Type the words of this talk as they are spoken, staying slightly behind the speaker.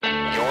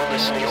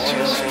listening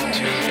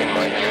to In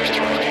My Ears to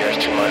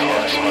My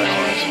Heart.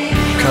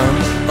 Come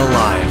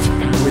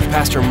Alive with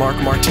Pastor Mark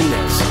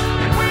Martinez.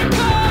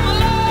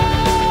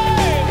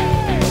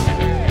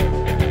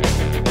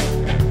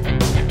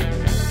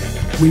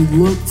 We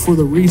look for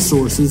the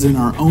resources in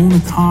our own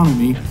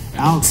economy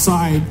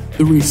outside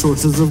the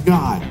resources of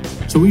God.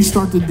 So we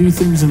start to do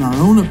things in our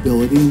own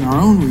ability, in our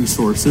own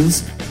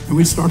resources, and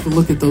we start to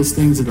look at those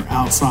things that are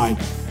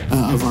outside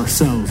of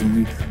ourselves.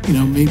 And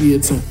maybe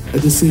it's a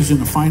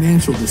decision, a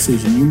financial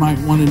decision. You might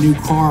want a new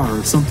car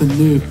or something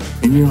new,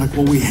 and you're like,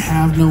 well, we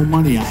have no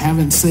money. I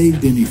haven't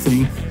saved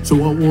anything. So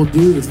what we'll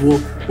do is we'll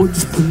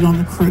just put it on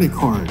the credit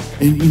card.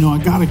 And,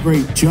 I got a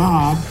great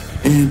job,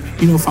 and,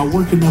 if I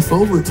work enough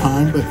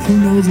overtime, but who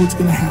knows what's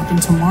going to happen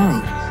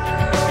tomorrow.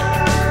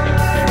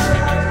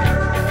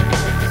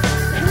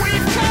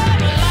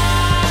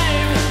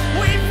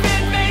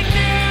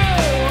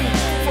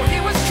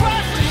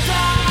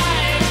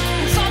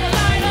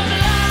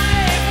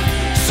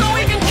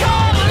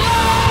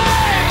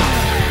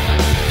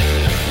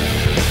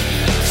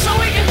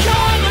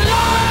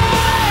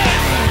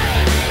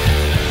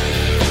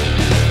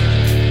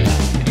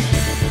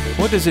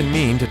 What does it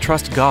mean to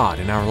trust God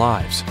in our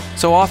lives?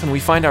 So often we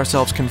find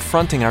ourselves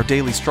confronting our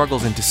daily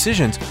struggles and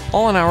decisions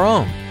all on our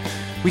own.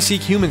 We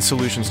seek human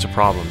solutions to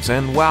problems,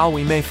 and while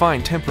we may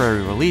find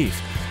temporary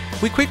relief,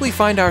 we quickly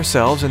find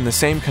ourselves in the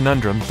same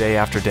conundrum day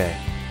after day.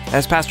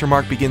 As Pastor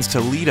Mark begins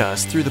to lead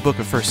us through the book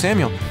of 1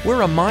 Samuel,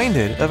 we're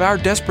reminded of our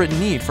desperate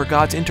need for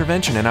God's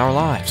intervention in our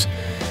lives.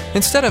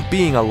 Instead of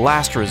being a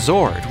last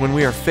resort when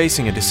we are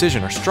facing a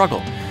decision or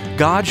struggle,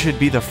 God should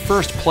be the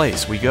first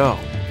place we go.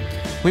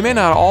 We may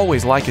not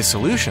always like His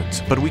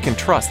solutions, but we can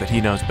trust that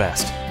He knows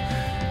best.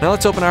 Now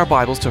let's open our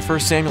Bibles to 1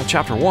 Samuel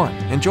chapter 1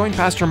 and join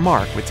Pastor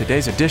Mark with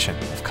today's edition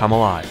of Come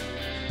Alive.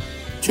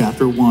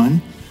 Chapter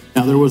 1.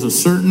 Now there was a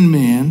certain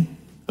man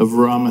of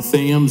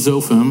Ramathaim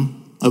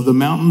Zophim of the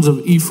mountains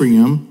of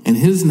Ephraim, and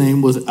his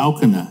name was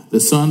Elkanah,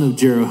 the son of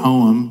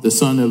Jeroham, the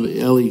son of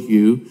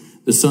Elihu,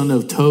 the son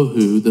of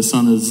Tohu, the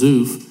son of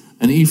Zuph,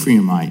 an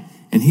Ephraimite.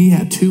 And he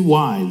had two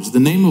wives.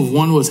 The name of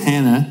one was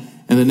Hannah,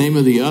 and the name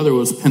of the other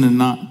was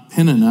Peninnah,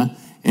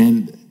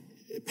 and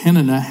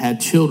Peninnah had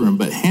children,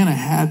 but Hannah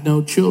had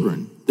no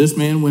children. This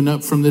man went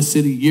up from this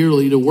city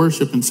yearly to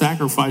worship and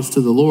sacrifice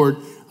to the Lord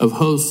of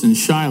hosts in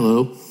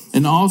Shiloh,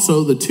 and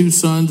also the two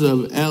sons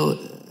of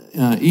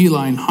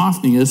Eli and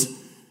Hophnius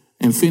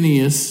and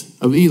Phinehas,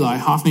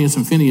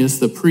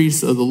 the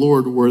priests of the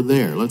Lord, were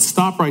there. Let's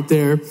stop right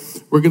there.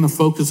 We're going to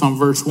focus on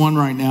verse 1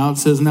 right now. It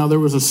says, now there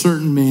was a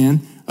certain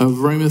man of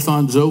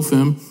Ramathaim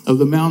Zophim of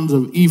the mountains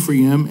of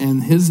Ephraim,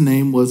 and his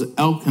name was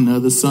Elkanah,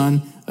 the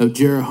son of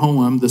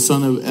Jeroham, the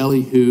son of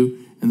Elihu,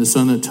 and the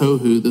son of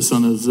Tohu, the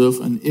son of Zuph,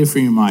 an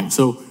Ephraimite.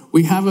 So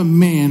we have a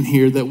man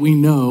here that we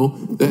know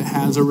that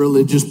has a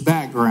religious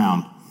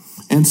background.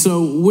 And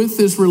so with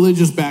this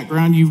religious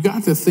background, you've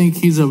got to think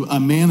he's a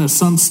man of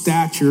some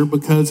stature,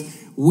 because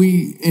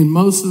in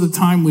most of the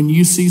time when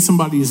you see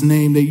somebody's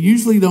name, they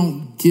usually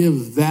don't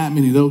give that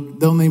many.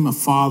 They'll name a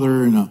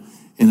father and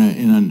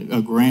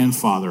a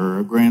grandfather, or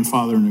a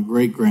grandfather and a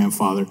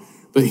great-grandfather.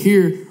 But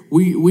here,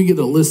 we get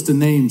a list of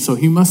names, so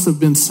he must have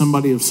been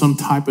somebody of some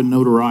type of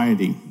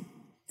notoriety.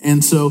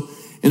 And so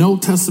in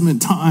Old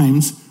Testament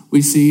times,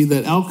 we see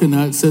that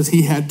Elkanah, it says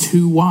he had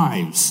two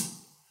wives.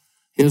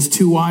 He has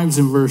two wives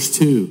in verse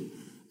 2.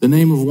 The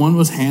name of one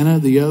was Hannah,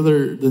 the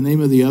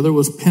name of the other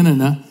was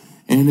Peninnah.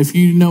 And if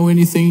you know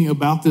anything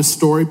about this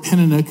story,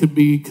 Peninnah could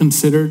be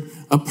considered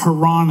a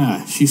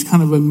piranha. She's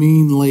kind of a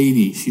mean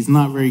lady. She's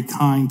not very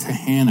kind to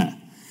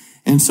Hannah.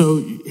 And so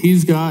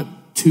he's got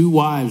two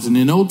wives. And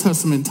in Old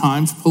Testament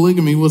times,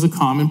 polygamy was a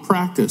common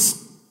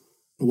practice.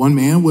 One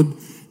man would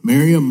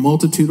marry a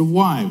multitude of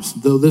wives.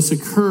 Though this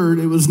occurred,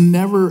 it was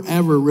never,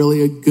 ever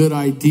really a good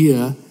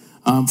idea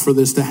for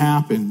this to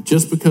happen.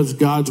 Just because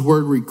God's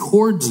word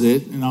records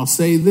it, and I'll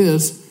say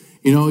this,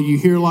 you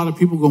hear a lot of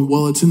people going,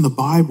 well, it's in the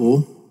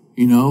Bible,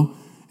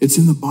 it's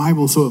in the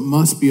Bible, so it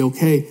must be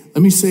okay.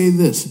 Let me say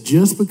this,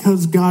 just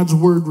because God's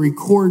word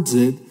records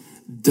it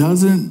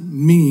doesn't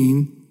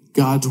mean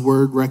God's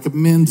word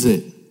recommends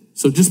it.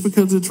 So just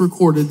because it's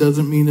recorded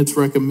doesn't mean it's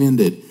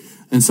recommended.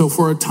 And so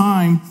for a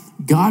time,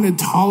 God had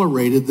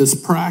tolerated this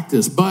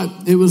practice, but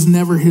it was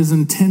never his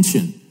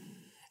intention.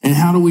 And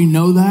how do we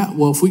know that?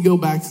 Well, if we go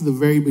back to the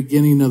very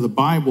beginning of the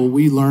Bible,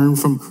 we learn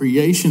from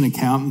creation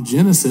account in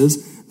Genesis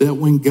that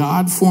when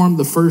God formed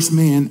the first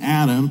man,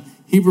 Adam,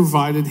 he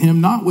provided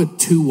him not with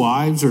two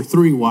wives or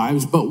three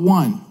wives, but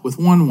with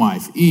one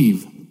wife,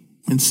 Eve.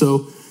 And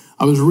so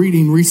I was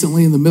reading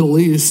recently in the Middle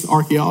East,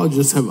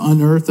 archaeologists have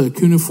unearthed a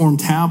cuneiform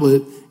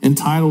tablet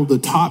entitled The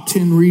Top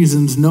 10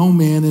 Reasons No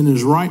Man in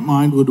His Right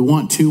Mind Would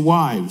Want Two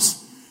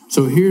Wives.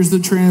 So here's the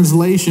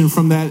translation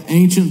from that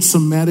ancient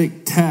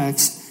Semitic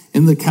text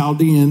in the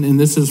Chaldean, and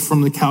this is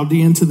from the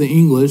Chaldean to the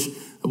English.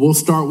 We'll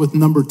start with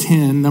number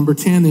 10. Number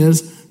 10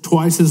 is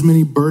twice as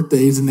many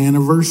birthdays and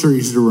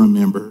anniversaries to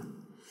remember.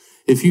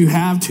 If you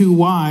have two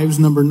wives,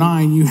 number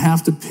 9, you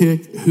have to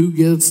pick who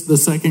gets the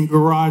second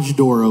garage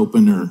door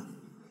opener.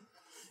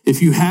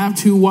 If you have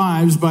 2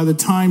 wives, by the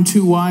time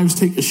 2 wives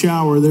take a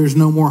shower, there's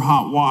no more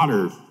hot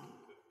water.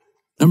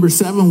 Number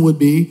 7 would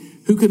be,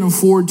 who can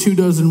afford 2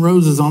 dozen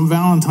roses on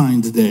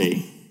Valentine's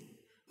Day?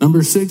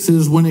 Number 6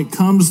 is, when it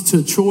comes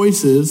to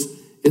choices,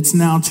 it's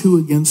now 2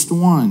 against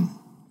 1.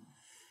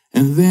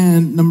 And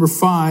then number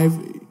 5,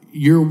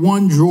 your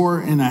 1 drawer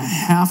and a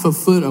half a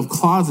foot of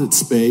closet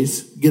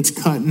space gets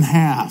cut in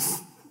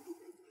half.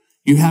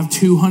 You have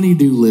 2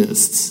 honey-do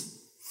lists.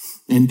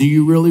 And do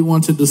you really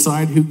want to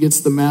decide who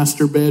gets the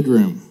master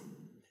bedroom?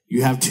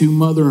 You have 2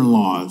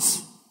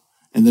 mother-in-laws.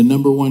 And the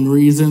number 1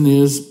 reason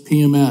is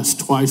PMS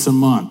twice a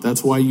month.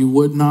 That's why you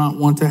would not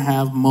want to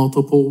have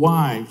multiple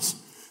wives.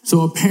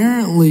 So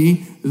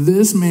apparently,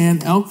 this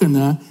man,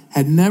 Elkanah,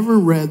 had never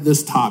read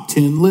this top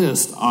 10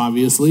 list,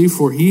 obviously,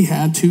 for he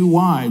had 2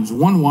 wives.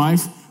 1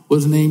 wife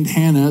was named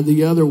Hannah,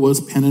 the other was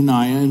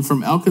Peninnah. And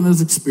from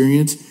Elkanah's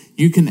experience,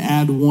 you can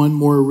add 1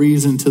 more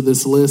reason to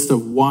this list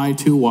of why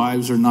 2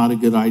 wives are not a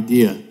good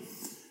idea.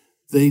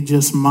 They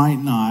just might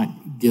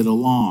not get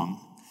along.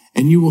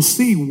 And you will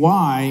see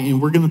why,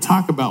 and we're going to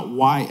talk about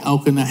why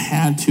Elkanah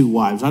had 2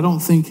 wives. I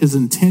don't think his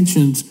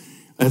intentions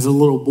as a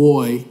little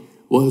boy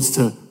was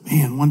to,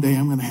 man, one day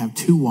I'm going to have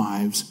 2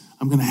 wives.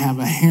 I'm going to have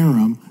a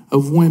harem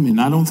of women.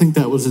 I don't think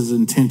that was his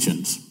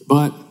intentions.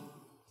 But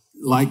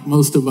like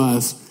most of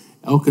us,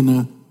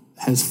 Elkanah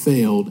has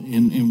failed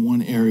in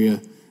one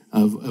area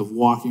of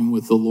walking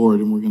with the Lord,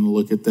 and we're going to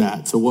look at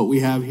that. So what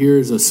we have here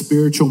is a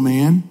spiritual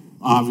man,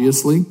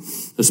 obviously,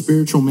 a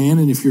spiritual man.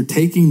 And if you're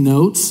taking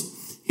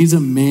notes, he's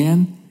a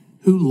man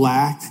who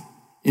lacked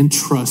in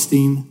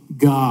trusting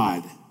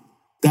God.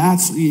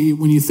 That's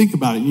when you think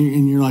about it,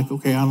 and you're like,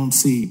 okay, I don't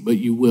see, but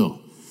you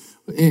will.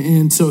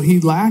 And so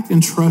he lacked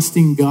in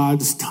trusting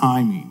God's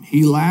timing.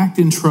 He lacked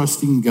in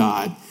trusting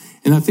God.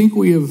 And I think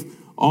we have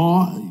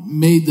all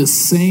made the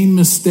same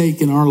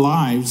mistake in our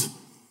lives,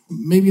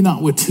 maybe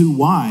not with 2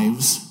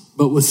 wives,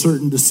 but with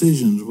certain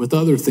decisions, with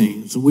other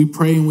things. We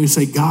pray and we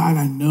say, God,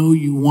 I know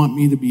you want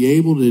me to be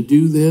able to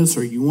do this,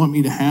 or you want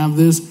me to have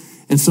this.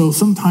 And so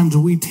sometimes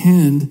we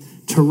tend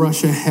to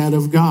rush ahead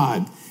of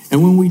God.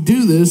 And when we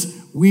do this,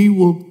 we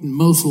will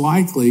most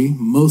likely,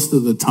 most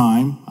of the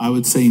time, I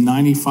would say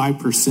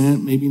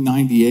 95%, maybe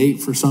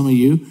 98% for some of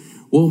you,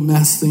 will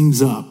mess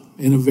things up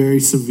in a very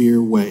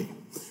severe way.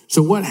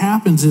 So what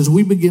happens is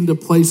we begin to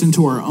place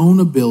into our own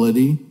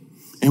ability,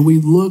 and we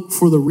look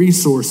for the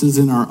resources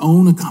in our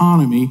own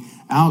economy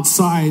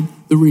outside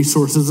the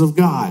resources of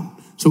God.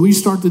 So we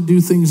start to do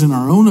things in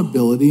our own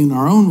ability and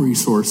our own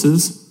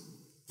resources,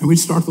 and we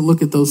start to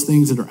look at those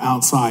things that are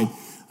outside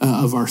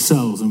of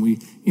ourselves. And we,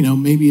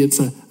 maybe it's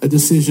a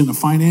decision, a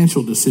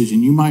financial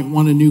decision. You might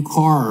want a new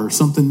car or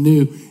something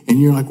new,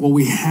 and you're like, well,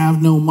 we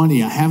have no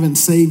money. I haven't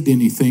saved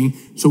anything.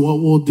 So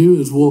what we'll do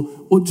is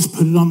we'll just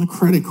put it on the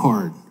credit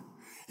card.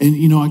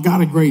 And, I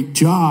got a great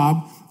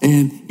job,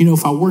 and,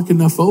 if I work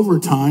enough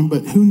overtime,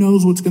 but who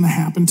knows what's going to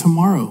happen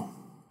tomorrow?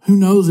 Who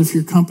knows if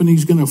your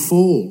company's going to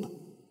fold?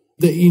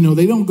 They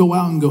don't go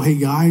out and go, hey,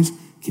 guys,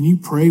 can you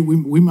pray?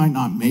 We might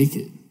not make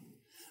it.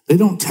 They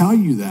don't tell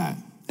you that.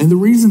 And the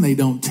reason they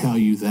don't tell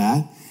you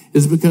that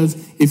is because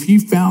if you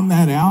found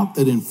that out,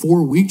 that in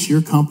 4 weeks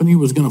your company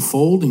was going to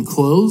fold and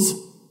close,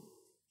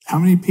 how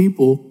many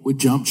people would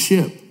jump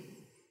ship?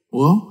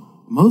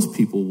 Well, most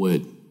people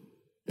would.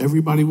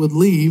 Everybody would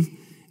leave,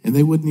 and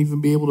they wouldn't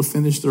even be able to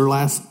finish their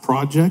last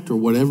project or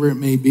whatever it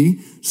may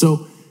be.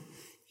 So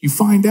you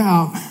find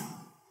out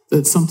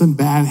that something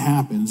bad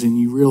happens, and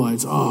you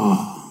realize,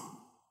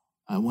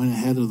 I went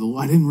ahead of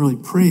I didn't really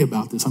pray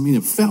about this. I mean,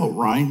 it felt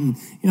right. And,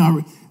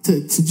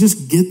 to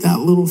just get that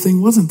little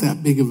thing wasn't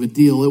that big of a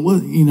deal. It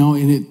was,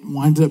 and it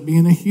winds up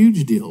being a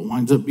huge deal. It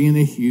winds up being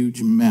a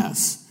huge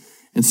mess.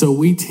 And so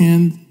we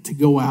tend to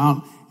go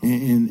out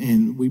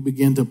and we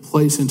begin to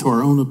place into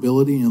our own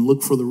ability and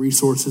look for the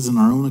resources in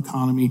our own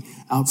economy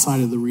outside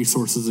of the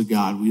resources of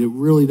God. We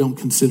really don't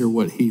consider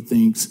what he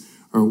thinks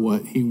or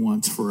what he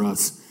wants for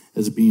us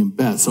as being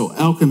best. So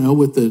Elkanah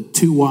with the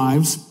 2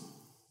 wives,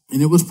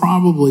 and it was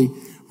probably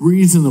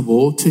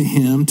reasonable to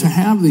him to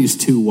have these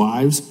 2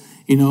 wives,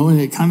 and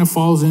it kind of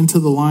falls into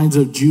the lines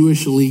of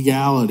Jewish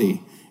legality,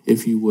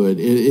 if you would.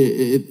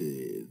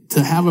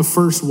 To have a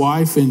first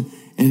wife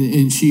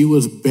and she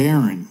was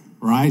barren,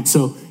 right?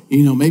 So,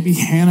 maybe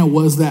Hannah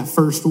was that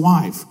first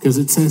wife because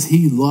it says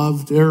he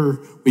loved her.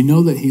 We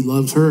know that he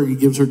loves her. He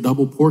gives her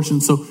double portion.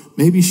 So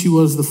maybe she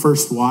was the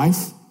first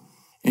wife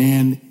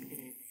and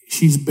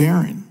she's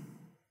barren.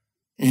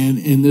 And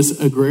in this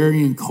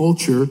agrarian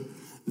culture,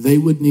 they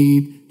would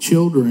need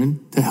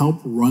children to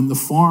help run the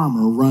farm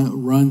or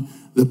run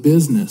the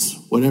business,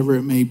 whatever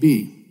it may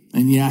be.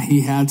 And yeah, he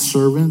had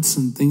servants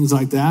and things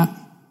like that,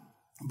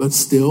 but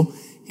still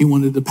he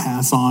wanted to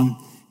pass on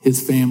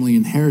his family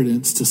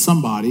inheritance to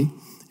somebody.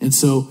 And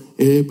so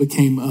it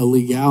became a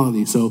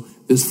legality. So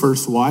this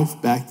first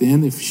wife back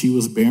then, if she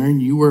was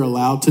barren, you were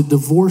allowed to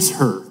divorce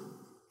her,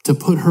 to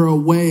put her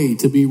away,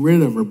 to be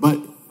rid of her. But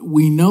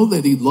we know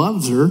that he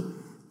loves her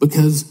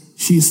because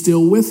she's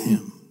still with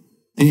him.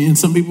 And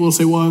some people will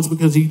say, well, it's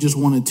because he just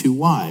wanted 2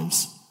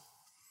 wives.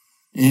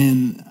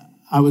 And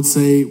I would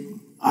say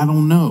I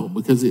don't know,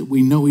 because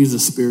we know he's a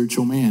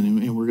spiritual man,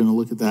 and we're going to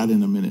look at that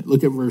in a minute.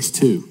 Look at verse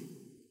 2.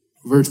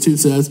 Verse 2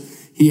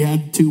 says, he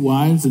had 2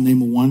 wives, the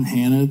name of one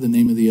Hannah, the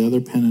name of the other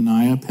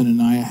Peninnah.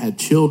 Peninnah had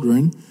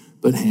children,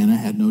 but Hannah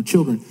had no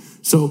children.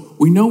 So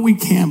we know we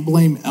can't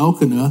blame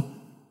Elkanah.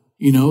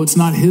 It's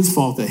not his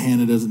fault that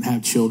Hannah doesn't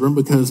have children,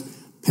 because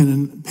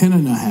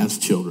Peninnah has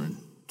children.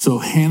 So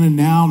Hannah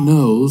now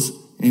knows,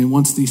 and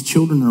once these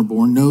children are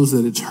born, knows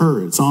that it's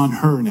her. It's on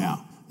her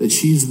now, that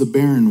she's the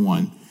barren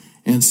one.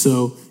 And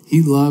so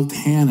he loved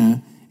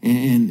Hannah,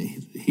 and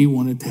he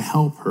wanted to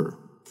help her.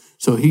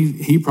 So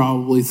he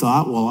probably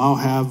thought, well, I'll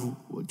have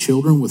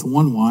children with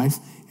one wife,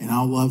 and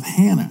I'll love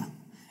Hannah.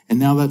 And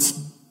now that's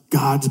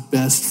God's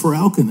best for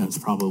Elkanah, is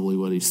probably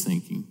what he's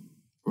thinking,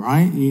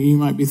 right? You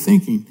might be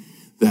thinking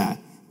that.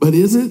 But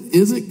is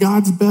it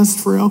God's best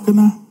for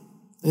Elkanah?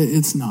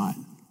 It's not.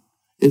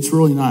 It's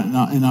really not,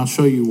 and I'll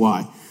show you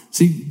why.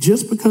 See,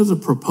 just because a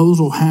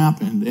proposal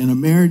happened and a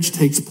marriage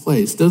takes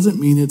place doesn't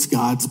mean it's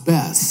God's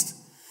best.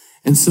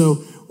 And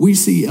so we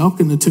see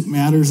Elkanah took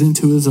matters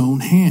into his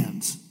own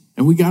hands.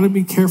 And we got to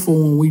be careful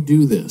when we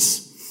do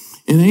this.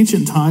 In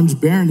ancient times,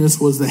 barrenness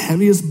was the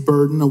heaviest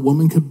burden a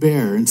woman could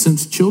bear. And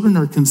since children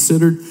are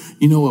considered,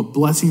 a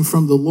blessing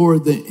from the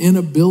Lord, the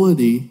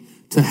inability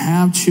to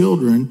have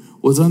children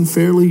was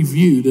unfairly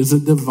viewed as a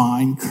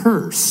divine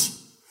curse.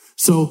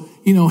 So,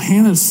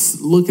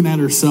 Hannah's looking at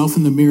herself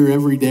in the mirror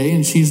every day,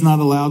 and she's not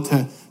allowed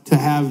to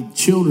have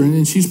children.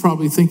 And she's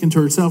probably thinking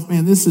to herself,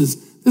 man, this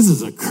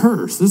is a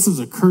curse. This is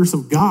a curse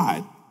of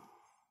God.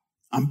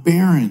 I'm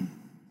barren.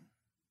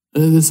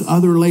 This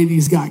other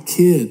lady's got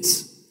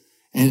kids.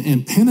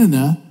 And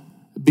Peninnah,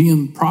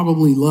 being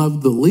probably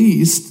loved the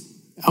least,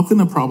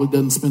 Elkanah probably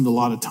doesn't spend a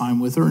lot of time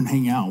with her and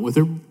hang out with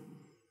her.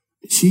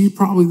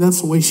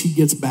 That's the way she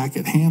gets back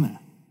at Hannah.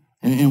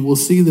 And we'll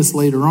see this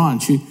later on.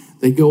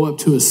 They go up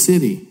to a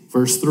city,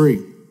 verse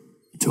 3,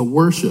 to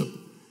worship.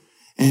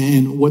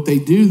 And what they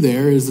do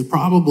there is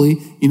probably,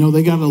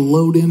 they got to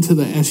load into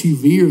the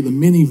SUV or the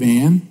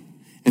minivan,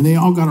 and they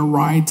all got to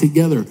ride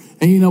together.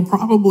 And,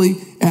 probably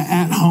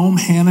at home,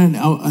 Hannah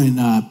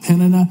and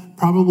Peninnah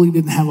probably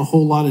didn't have a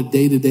whole lot of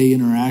day-to-day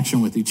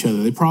interaction with each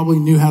other. They probably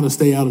knew how to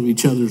stay out of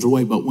each other's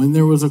way. But when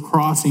there was a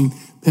crossing,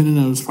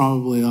 Peninnah was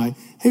probably like,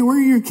 hey, where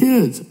are your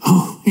kids?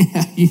 Oh,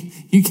 yeah,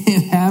 you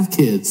can't have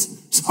kids.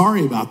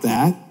 Sorry about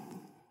that.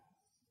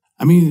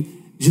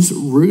 Just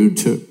rude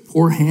to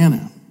poor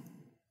Hannah.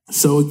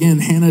 So again,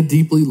 Hannah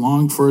deeply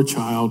longed for a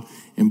child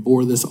and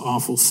bore this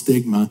awful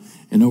stigma.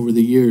 And over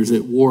the years,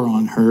 it wore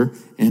on her,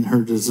 and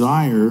her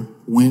desire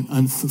went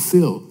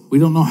unfulfilled. We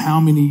don't know how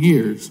many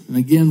years. And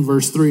again,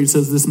 verse 3, it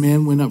says, this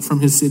man went up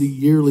from his city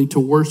yearly to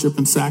worship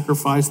and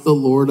sacrifice the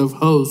Lord of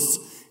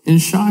hosts in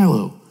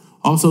Shiloh.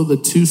 Also, the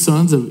 2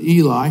 sons of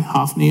Eli,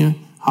 Hophni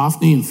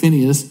and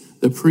Phinehas,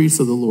 the priests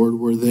of the Lord,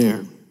 were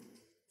there.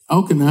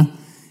 Elkanah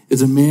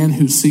is a man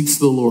who seeks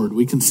the Lord.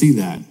 We can see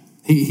that.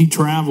 He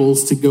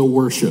travels to go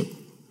worship.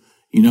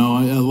 A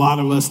lot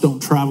of us don't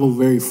travel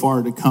very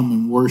far to come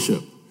and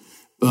worship.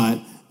 But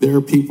there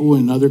are people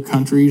in other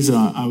countries.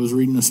 I was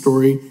reading a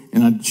story,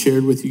 and I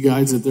shared with you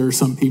guys that there are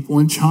some people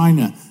in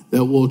China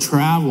that will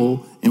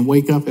travel and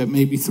wake up at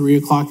maybe 3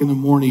 o'clock in the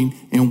morning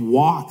and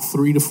walk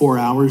 3 to 4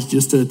 hours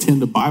just to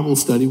attend a Bible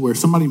study where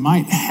somebody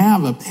might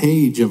have a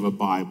page of a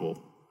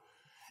Bible.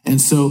 And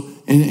so,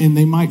 and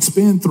they might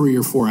spend 3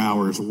 or 4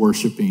 hours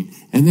worshiping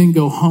and then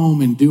go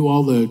home and do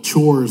all the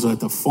chores at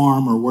the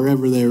farm or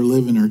wherever they're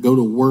living, or go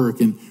to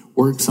work and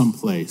work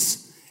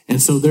someplace.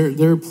 And so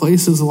there are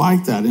places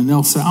like that. In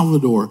El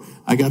Salvador,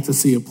 I got to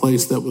see a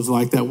place that was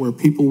like that, where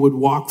people would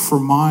walk for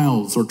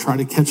miles or try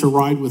to catch a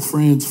ride with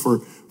friends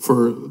for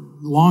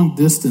long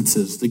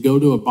distances to go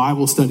to a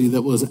Bible study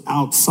that was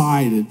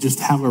outside and just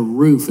have a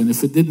roof. And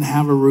if it didn't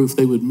have a roof,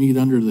 they would meet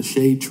under the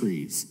shade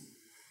trees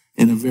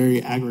in a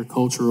very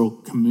agricultural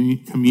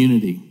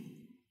community.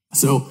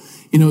 So,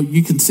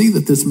 you can see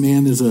that this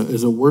man is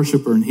a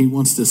worshiper, and he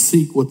wants to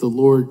seek what the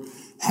Lord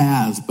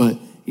has, but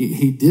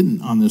he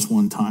didn't on this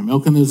one time.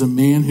 Elkanah is a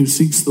man who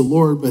seeks the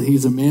Lord, but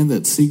he's a man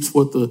that seeks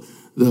what the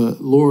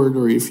Lord,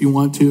 or if you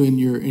want to in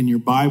your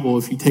Bible,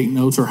 if you take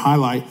notes or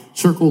highlight,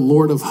 circle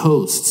Lord of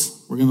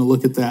hosts. We're going to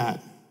look at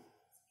that.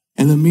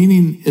 And the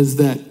meaning is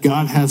that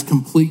God has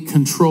complete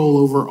control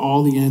over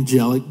all the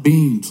angelic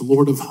beings,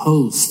 Lord of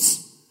hosts.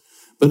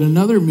 But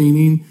another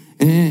meaning,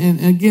 and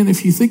again,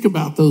 if you think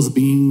about those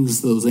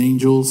beings, those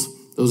angels,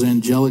 those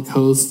angelic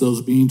hosts,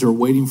 those beings are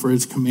waiting for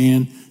his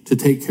command to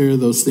take care of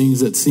those things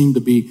that seem to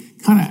be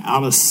kind of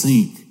out of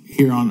sync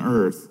here on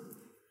earth.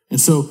 And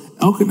so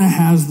Elkanah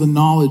has the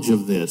knowledge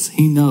of this.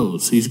 He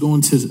knows he's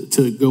going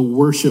to go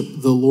worship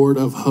the Lord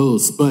of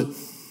hosts. But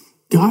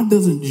God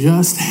doesn't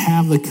just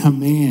have the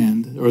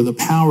command or the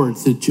power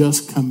to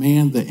just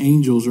command the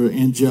angels or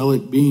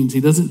angelic beings.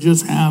 He doesn't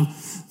just have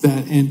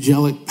that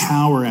angelic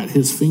power at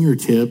his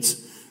fingertips.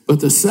 But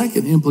the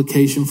second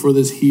implication for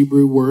this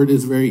Hebrew word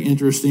is very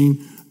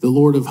interesting. The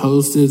Lord of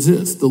hosts is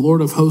this. The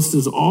Lord of hosts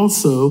is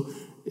also,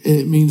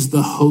 it means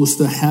the host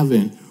of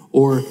heaven,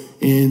 or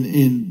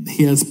in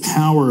he has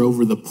power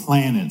over the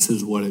planets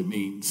is what it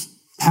means.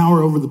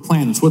 power over the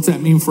planets. What's that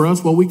mean for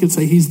us? Well, we could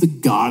say he's the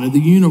God of the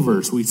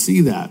universe. We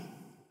see that.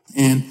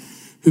 And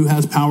who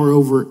has power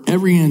over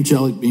every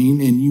angelic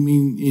being. And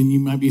you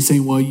might be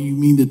saying, well, you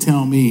mean to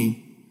tell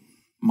me,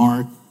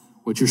 Mark,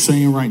 what you're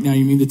saying right now,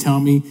 you mean to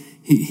tell me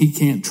he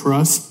can't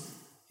trust,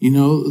 the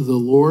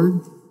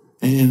Lord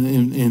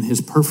and his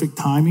perfect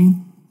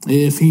timing?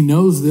 If he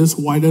knows this,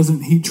 why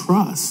doesn't he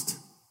trust?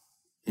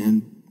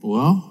 And,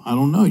 well, I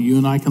don't know. You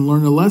and I can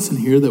learn a lesson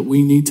here that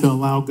we need to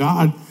allow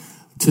God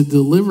to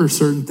deliver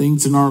certain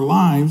things in our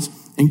lives,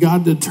 and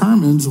God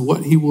determines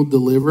what he will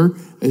deliver,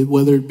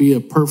 whether it be a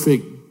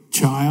perfect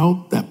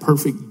child, that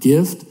perfect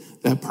gift,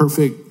 that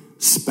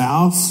perfect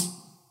spouse,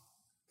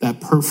 that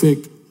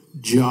perfect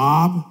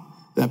job,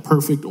 that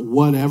perfect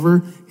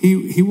whatever.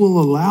 He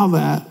will allow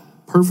that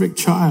perfect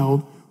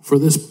child for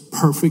this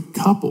perfect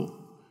couple.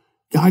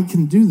 God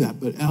can do that,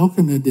 but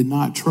Elkanah did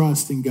not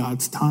trust in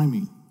God's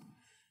timing,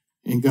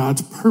 in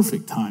God's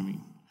perfect timing.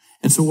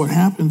 And so what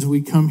happens,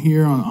 we come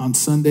here on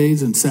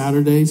Sundays and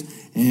Saturdays,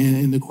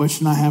 and the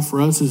question I have for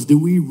us is, do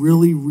we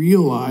really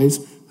realize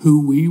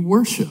who we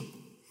worship?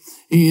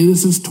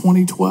 This is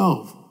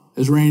 2012.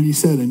 As Randy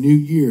said, a new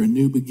year, a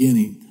new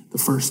beginning, the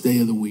first day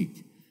of the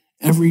week.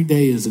 Every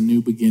day is a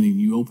new beginning.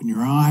 You open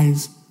your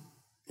eyes,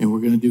 and we're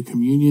going to do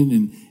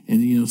communion,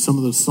 and some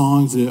of the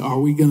songs, are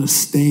we going to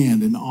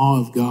stand in awe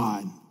of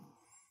God?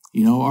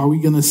 Are we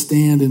going to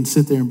stand and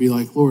sit there and be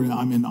like, Lord,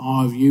 I'm in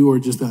awe of you, or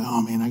just be like,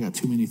 oh man, I got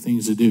too many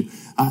things to do.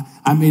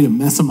 I made a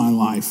mess of my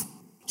life,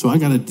 so I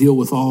got to deal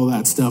with all of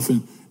that stuff.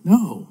 And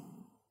no,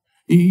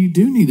 you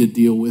do need to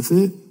deal with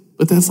it,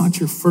 but that's not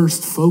your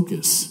first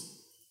focus.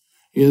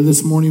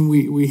 This morning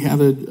we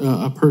had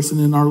a person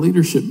in our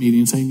leadership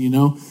meeting saying,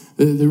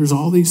 there was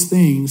all these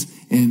things,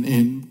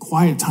 and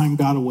quiet time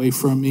got away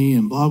from me,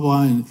 and blah,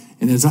 blah. And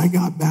as I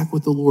got back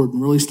with the Lord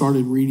and really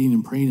started reading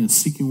and praying and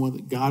seeking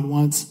what God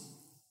wants,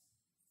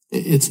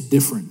 it's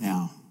different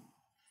now.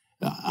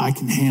 I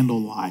can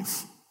handle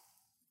life.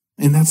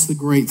 And that's the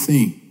great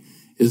thing,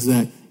 is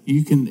that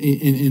you can,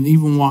 and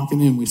even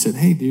walking in, we said,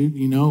 hey, dude,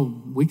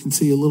 we can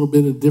see a little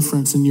bit of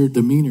difference in your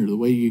demeanor, the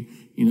way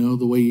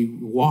the way you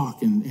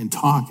walk and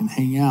talk and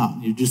hang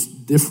out. You're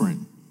just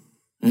different.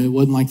 And it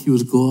wasn't like he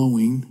was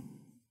glowing,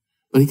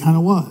 but he kind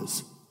of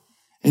was.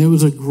 And it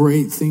was a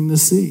great thing to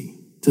see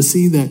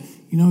that,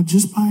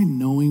 just by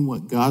knowing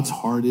what God's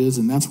heart is,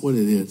 and that's what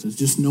it is. It's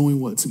just knowing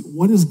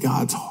what is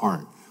God's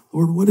heart.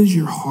 Lord, what is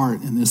your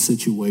heart in this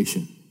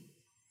situation?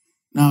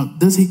 Now,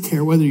 does he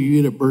care whether you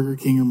eat at Burger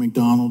King or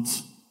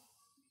McDonald's?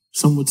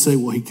 Some would say,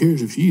 well, he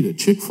cares if you eat at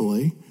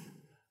Chick-fil-A.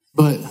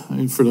 But,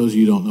 for those of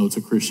you who don't know, it's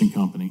a Christian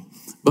company.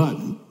 But,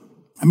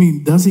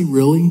 does he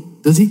really?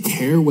 Does he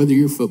care whether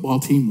your football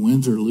team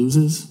wins or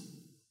loses?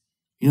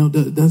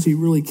 Does he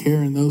really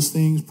care in those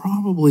things?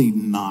 Probably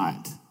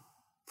not.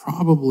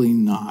 Probably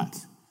not.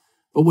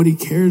 But what he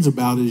cares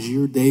about is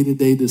your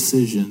day-to-day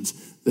decisions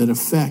that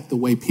affect the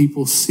way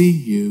people see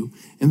you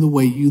and the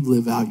way you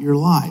live out your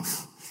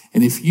life.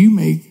 And if you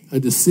make a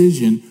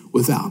decision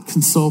without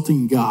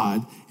consulting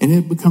God, and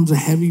it becomes a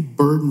heavy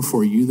burden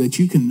for you that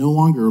you can no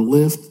longer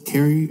lift,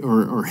 carry,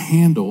 or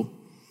handle,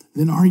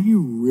 then are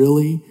you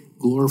really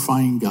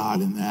glorifying God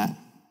in that?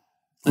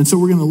 And so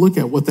we're going to look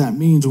at what that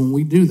means when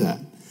we do that.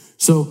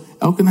 So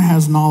Elkanah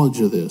has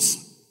knowledge of this,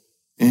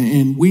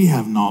 and we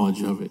have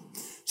knowledge of it.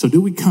 So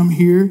do we come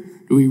here?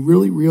 Do we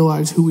really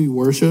realize who we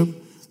worship?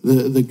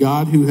 The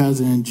God who has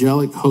an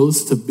angelic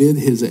host to bid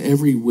his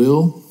every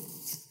will?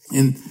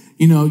 And,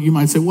 you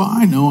might say, well,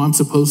 I know I'm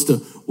supposed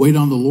to wait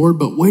on the Lord,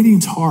 but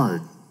waiting's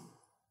hard.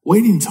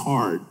 Waiting's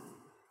hard.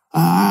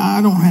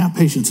 I don't have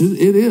patience.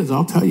 It is.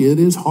 I'll tell you, it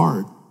is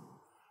hard.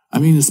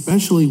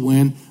 Especially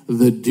when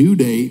the due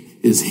date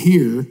is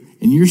here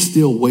and you're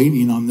still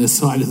waiting on this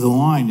side of the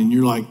line and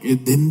you're like,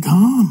 it didn't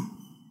come.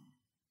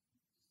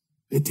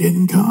 It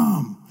didn't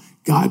come.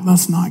 God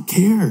must not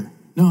care.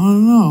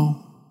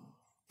 No.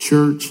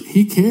 Church,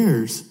 he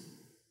cares.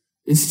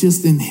 It's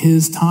just in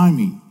his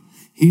timing.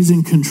 He's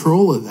in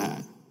control of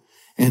that.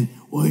 And,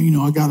 well,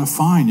 I got a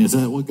fine. Is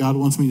that what God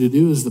wants me to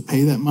do, is to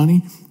pay that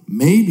money?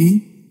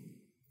 Maybe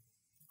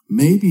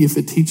if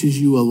it teaches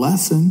you a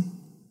lesson.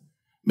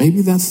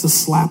 Maybe that's the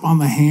slap on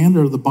the hand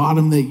or the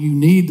bottom that you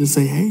need to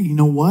say, hey, you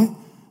know what?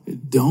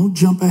 Don't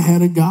jump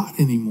ahead of God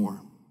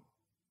anymore,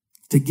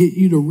 to get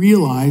you to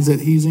realize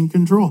that he's in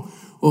control.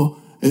 Well,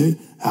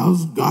 how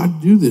does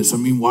God do this?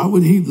 Why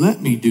would he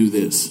let me do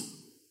this?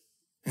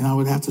 And I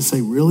would have to say,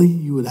 really?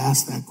 You would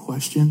ask that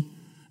question,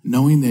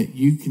 knowing that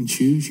you can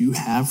choose, you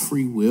have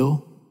free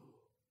will?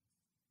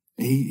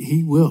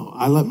 He will.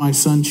 I let my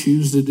son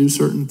choose to do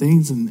certain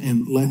things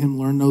and let him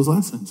learn those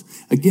lessons.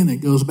 Again, it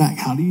goes back.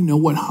 How do you know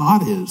what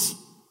hot is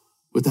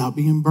without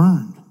being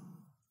burned?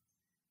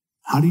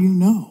 How do you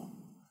know?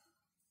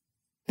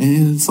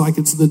 And it's like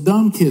it's the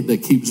dumb kid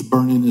that keeps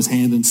burning his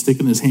hand and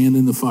sticking his hand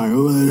in the fire.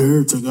 Oh, that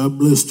hurts. I got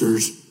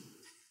blisters.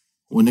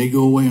 When they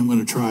go away, I'm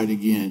going to try it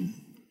again.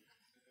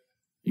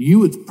 You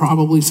would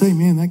probably say,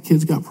 man, that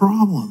kid's got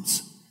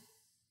problems.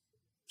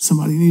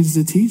 Somebody needs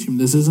to teach him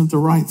this isn't the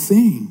right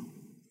thing.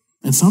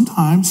 And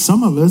sometimes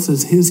some of us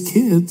as his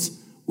kids,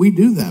 We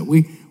do that.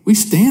 We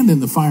stand in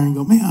the fire and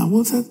go, man,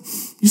 what's that?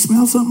 You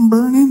smell something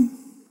burning?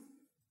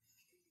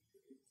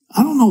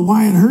 I don't know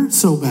why it hurts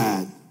so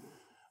bad.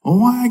 Or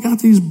why I got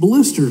these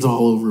blisters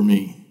all over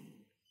me.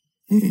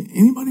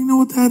 Anybody know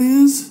what that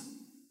is?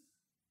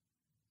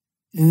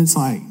 And it's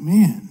like,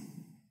 man,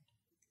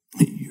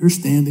 you're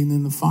standing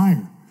in the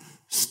fire.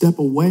 Step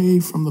away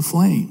from the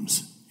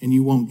flames and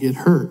you won't get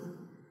hurt.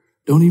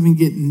 Don't even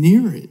get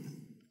near it.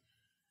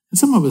 And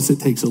some of us, it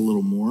takes a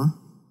little more.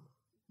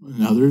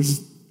 And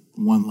others,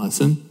 one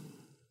lesson.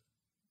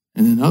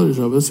 And then others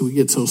of us, we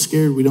get so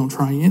scared we don't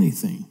try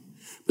anything.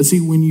 But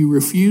see, when you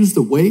refuse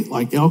the weight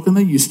like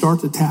Elkanah, you start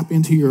to tap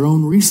into your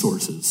own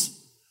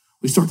resources.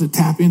 We start to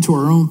tap into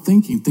our own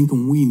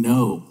thinking we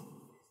know.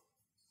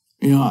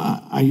 You know,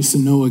 I used to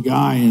know a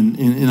guy,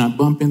 and I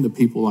bump into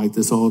people like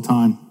this all the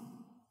time.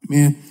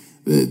 Man,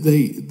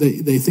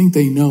 they think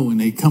they know,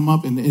 and they come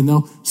up and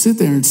they'll sit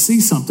there and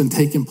see something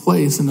taking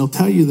place, and they'll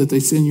tell you that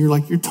they see, and you're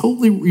like,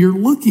 you're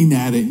looking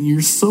at it, and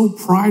you're so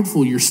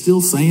prideful, you're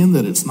still saying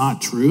that it's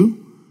not true,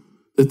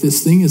 that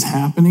this thing is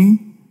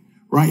happening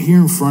right here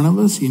in front of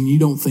us, and you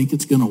don't think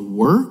it's going to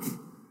work?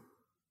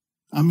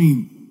 I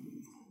mean,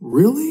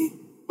 really?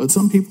 But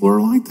some people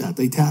are like that.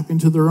 They tap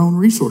into their own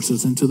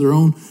resources, into their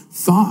own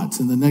thoughts.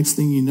 And the next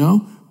thing you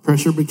know,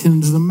 pressure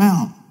begins to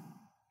mount.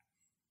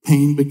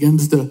 Pain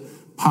begins to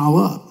pile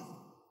up.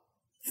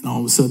 And all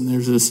of a sudden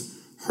there's this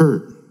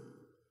hurt.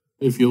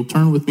 If you'll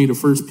turn with me to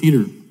 1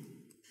 Peter.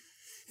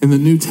 In the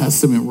New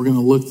Testament, we're going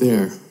to look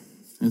there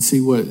and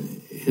see what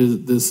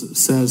this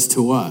says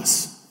to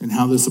us and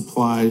how this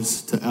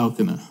applies to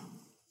Elkanah.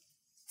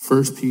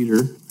 1 Peter,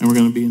 and we're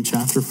going to be in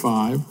chapter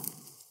 5.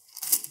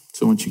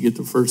 So once you get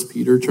to 1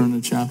 Peter, turn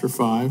to chapter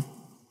 5.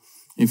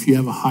 If you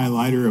have a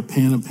highlighter, a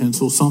pen, a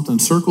pencil, something,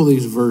 circle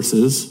these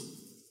verses.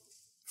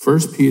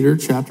 1 Peter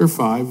chapter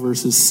 5,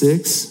 verses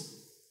 6.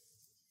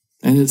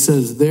 And it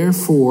says,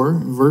 therefore,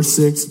 in verse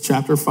 6,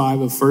 chapter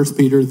 5 of 1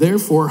 Peter,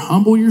 therefore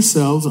humble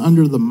yourselves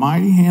under the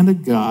mighty hand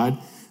of God,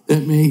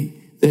 that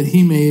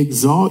he may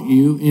exalt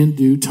you in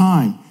due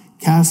time,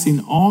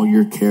 casting all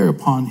your care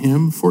upon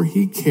him, for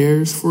he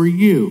cares for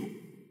you.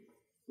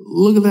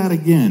 Look at that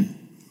again.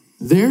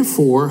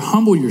 Therefore,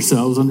 humble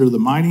yourselves under the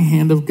mighty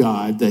hand of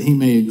God, that he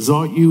may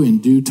exalt you in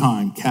due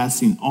time,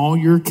 casting all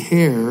your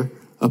care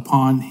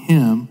upon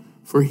him,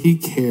 for he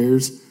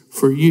cares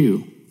for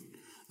you.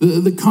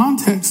 The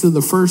context of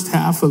the first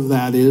half of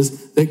that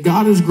is that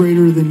God is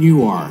greater than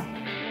you are.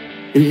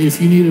 If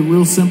you need a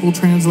real simple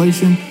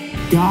translation,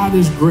 God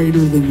is greater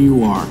than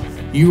you are.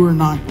 You are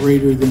not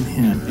greater than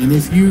him. And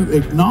if you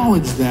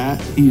acknowledge that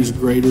he is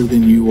greater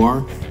than you are,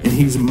 and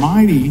he's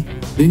mighty,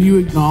 then you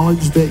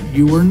acknowledge that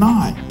you are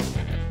not.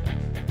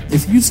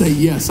 If you say,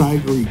 yes, I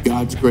agree,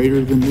 God's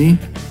greater than me,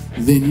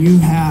 then you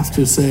have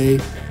to say,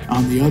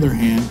 on the other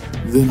hand,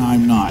 then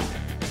I'm not.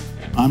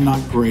 I'm not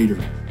greater.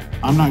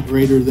 I'm not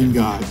greater than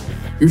God.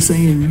 You're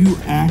saying you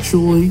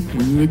actually,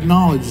 when you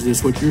acknowledge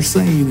this, what you're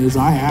saying is,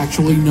 I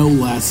actually know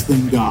less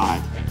than God.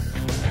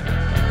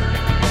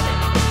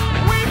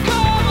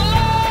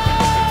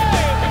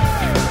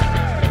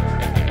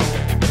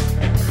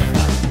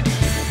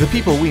 The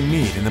people we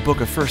meet in the book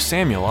of 1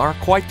 Samuel are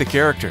quite the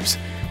characters.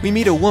 We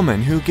meet a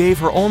woman who gave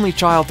her only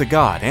child to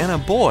God and a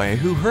boy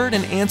who heard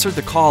and answered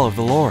the call of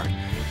the Lord.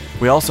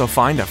 We also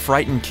find a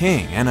frightened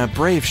king and a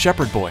brave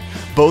shepherd boy,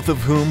 both of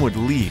whom would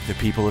lead the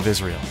people of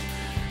Israel.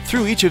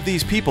 Through each of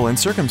these people and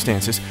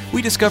circumstances,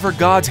 we discover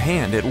God's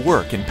hand at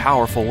work in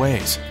powerful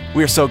ways.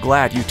 We are so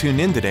glad you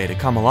tuned in today to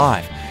Come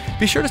Alive.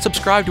 Be sure to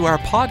subscribe to our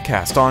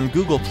podcast on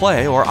Google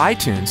Play or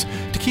iTunes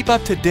to keep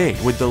up to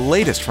date with the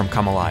latest from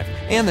Come Alive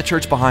and the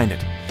church behind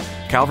it.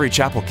 Calvary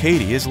Chapel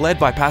Katy is led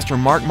by Pastor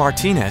Mark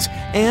Martinez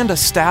and a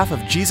staff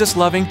of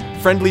Jesus-loving,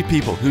 friendly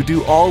people who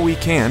do all we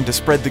can to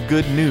spread the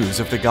good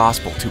news of the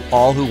gospel to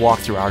all who walk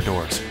through our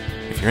doors.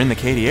 If you're in the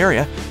Katy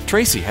area,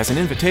 Tracy has an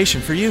invitation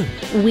for you.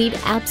 We'd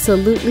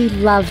absolutely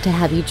love to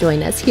have you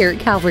join us here at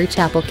Calvary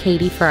Chapel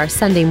Katy for our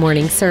Sunday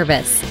morning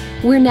service.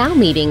 We're now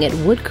meeting at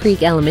Wood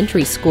Creek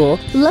Elementary School,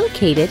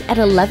 located at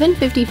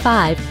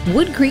 1155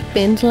 Wood Creek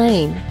Bend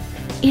Lane.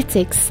 It's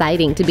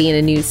exciting to be in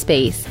a new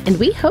space, and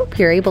we hope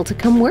you're able to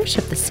come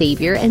worship the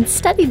Savior and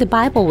study the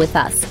Bible with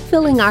us,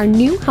 filling our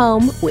new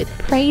home with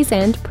praise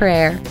and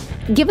prayer.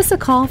 Give us a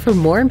call for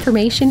more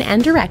information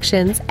and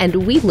directions,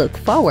 and we look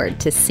forward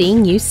to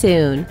seeing you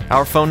soon.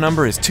 Our phone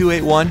number is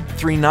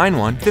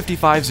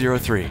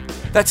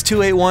 281-391-5503. That's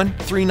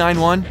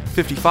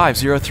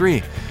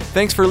 281-391-5503.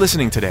 Thanks for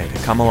listening today to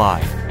Come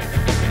Alive.